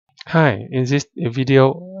Hi, in this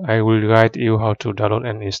video, I will guide you how to download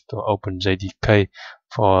and install OpenJDK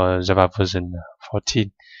for Java version 14.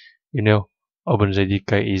 You know,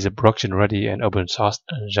 OpenJDK is a blockchain-ready and open-source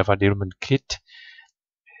Java development kit.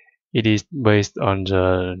 It is based on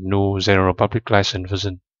the new General Public License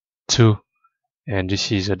version 2, and this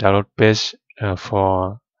is a download page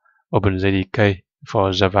for OpenJDK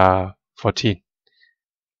for Java 14.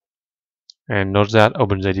 And note that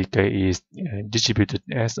OpenJDK is distributed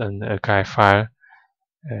as an archive file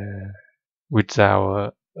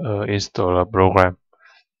without install a program.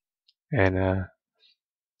 And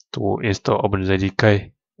to install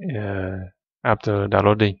OpenJDK, after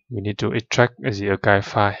downloading, we need to extract the archive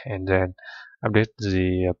file and then update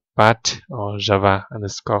the path or Java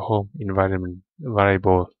underscore home environment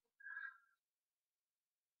variable.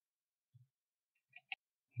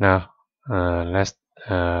 Now, let's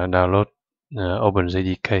download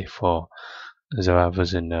OpenJDK for Java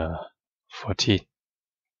version 14.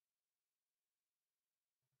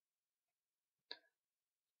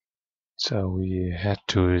 So we head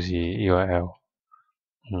to the URL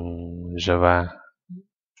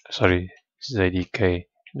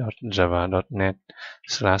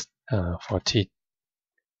jdk.java.net/14.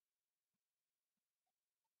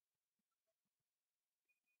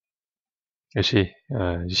 You see,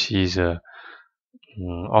 this is a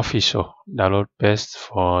official download page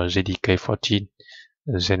for JDK 14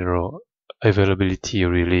 general availability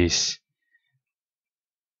release.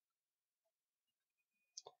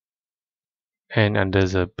 And under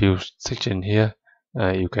the build section here,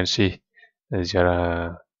 you can see there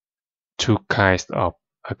are two kinds of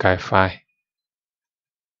archive file: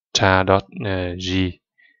 tar.g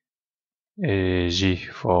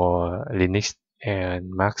for Linux and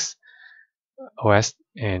Mac OS,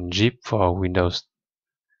 and zip for Windows.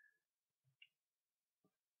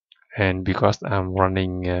 And because I'm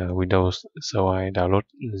running Windows, so I download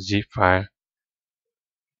the zip file.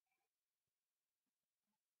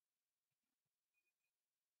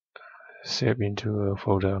 Save into a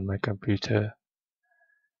folder on my computer.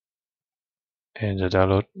 And the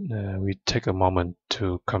download will take a moment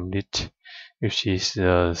to complete, which is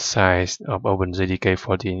the size of OpenJDK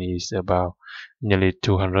 14 is about nearly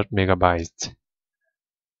 200 megabytes.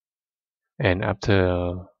 And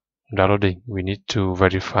after downloading, we need to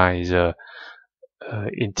verify the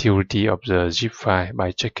integrity of the zip file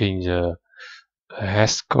by checking the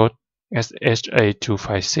hash code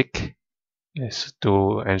SHA256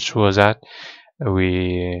 to ensure that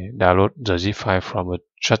we download the zip file from a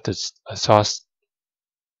trusted source.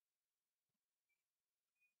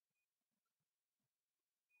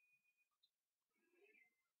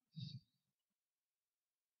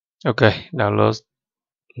 Okay, download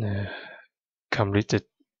completed.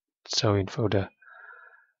 So in folder,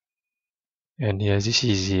 and here this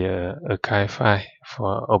is the archive file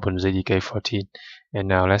for OpenJDK 14. And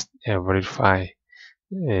now let's verify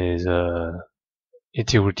the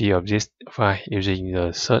integrity of this file using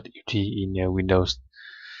the search ut in Windows.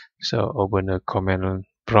 So open a command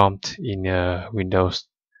prompt in Windows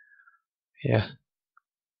here,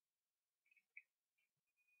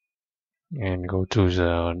 and go to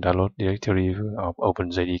the download directory of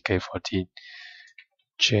OpenJDK 14.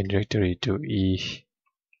 Change directory to E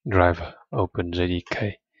driver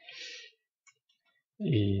OpenJDK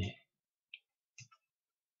E,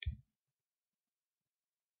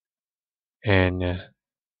 and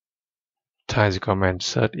type the command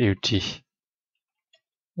search ut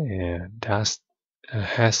dash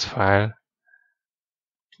hash file,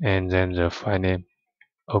 and then the file name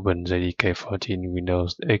OpenJDK 14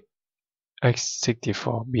 Windows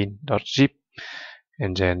x64 bin.zip,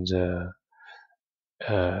 and then the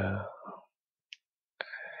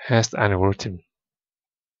hash algorithm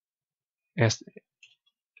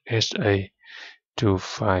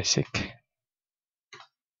SHA256.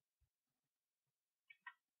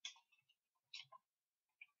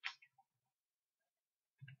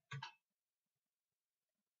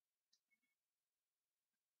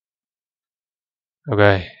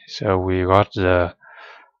 Okay, so we got the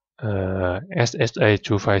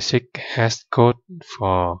SHA256 hash code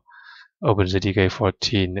for OpenJDK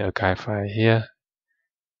 14 archive file here,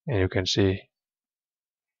 and you can see,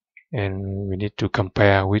 and we need to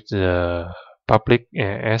compare with the public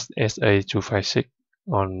SHA256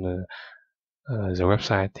 on the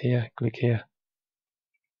website here. Click here,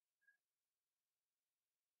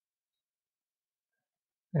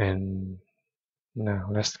 and now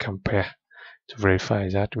let's compare to verify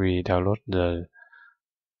that we download the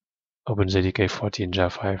OpenJDK 14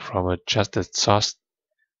 Java file from a trusted source.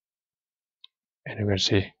 And you can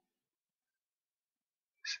see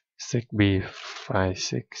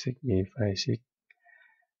 6B56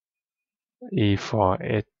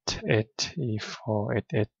 E488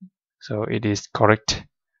 E488. So it is correct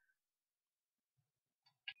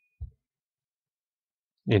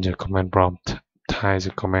in the command prompt. Type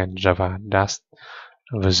the command java dash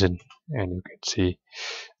version, and you can see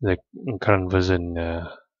the current version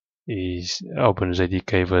is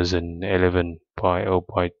OpenJDK version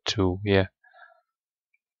 11.0.2 here.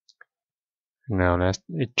 Now let's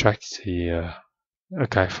extract the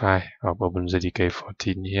archive file of OpenJDK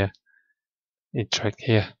 14 here. Extract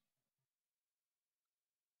here.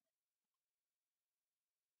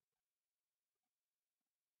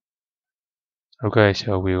 Okay,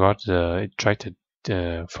 so we got the extracted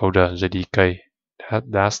folder JDK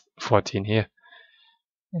dash 14 here,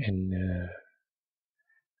 and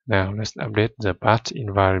now let's update the path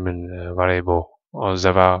environment variable or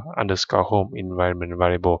Java underscore home environment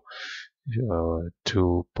variable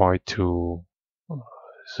to point to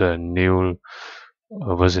the new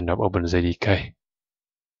version of OpenJDK.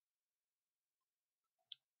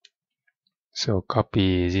 So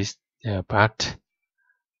copy this path,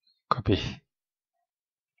 copy,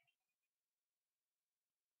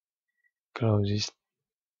 close this,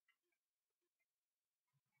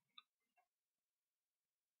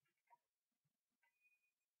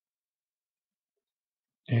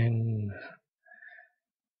 and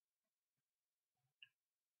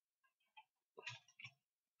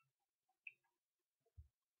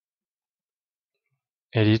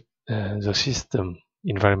edit the system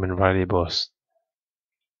environment variables.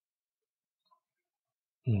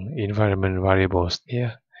 Environment variables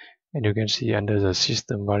here, and you can see under the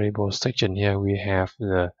system variables section here we have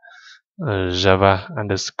the Java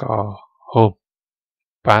underscore home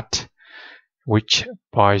path, which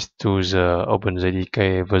points to the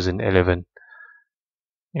OpenJDK version 11,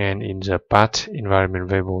 and in the path environment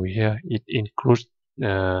variable here it includes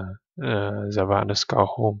Java underscore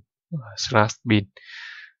home slash bin.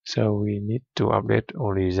 So we need to update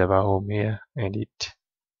only Java home here, edit,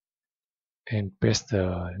 and paste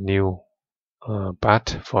the new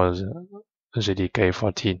path for the JDK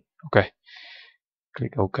 14. Okay,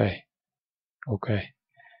 click OK. OK,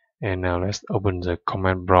 and now let's open the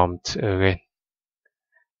command prompt again,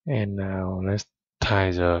 and now let's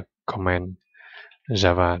type the command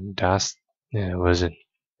java dash version,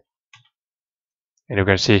 and you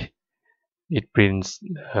can see it prints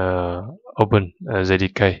open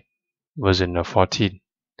JDK version of 14,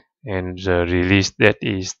 and the release date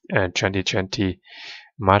is 2020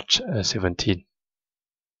 March 17.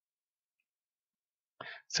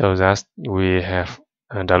 So that we have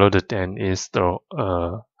downloaded and installed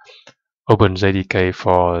OpenJDK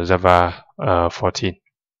for Java 14.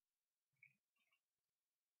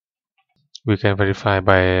 We can verify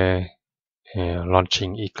by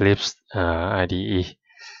launching Eclipse IDE.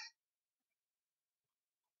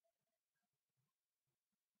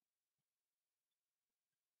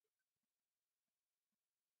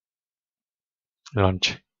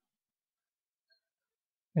 Launch,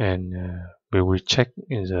 and we will check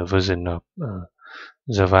in the version of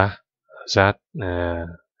Java that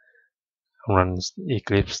runs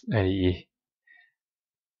Eclipse IDE.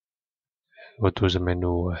 Go to the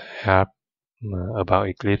menu Help, About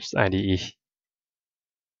Eclipse IDE,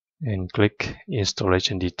 and click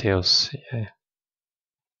Installation Details.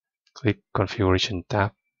 Click Configuration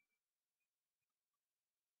tab.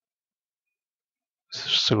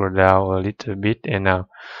 Scroll down a little bit, and now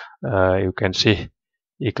you can see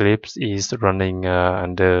Eclipse is running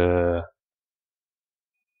under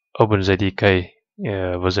OpenJDK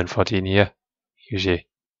version 14 here. You see.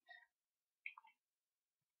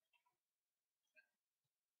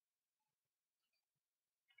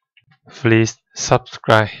 Please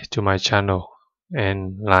subscribe to my channel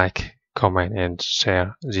and like, comment, and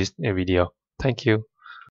share this video. Thank you.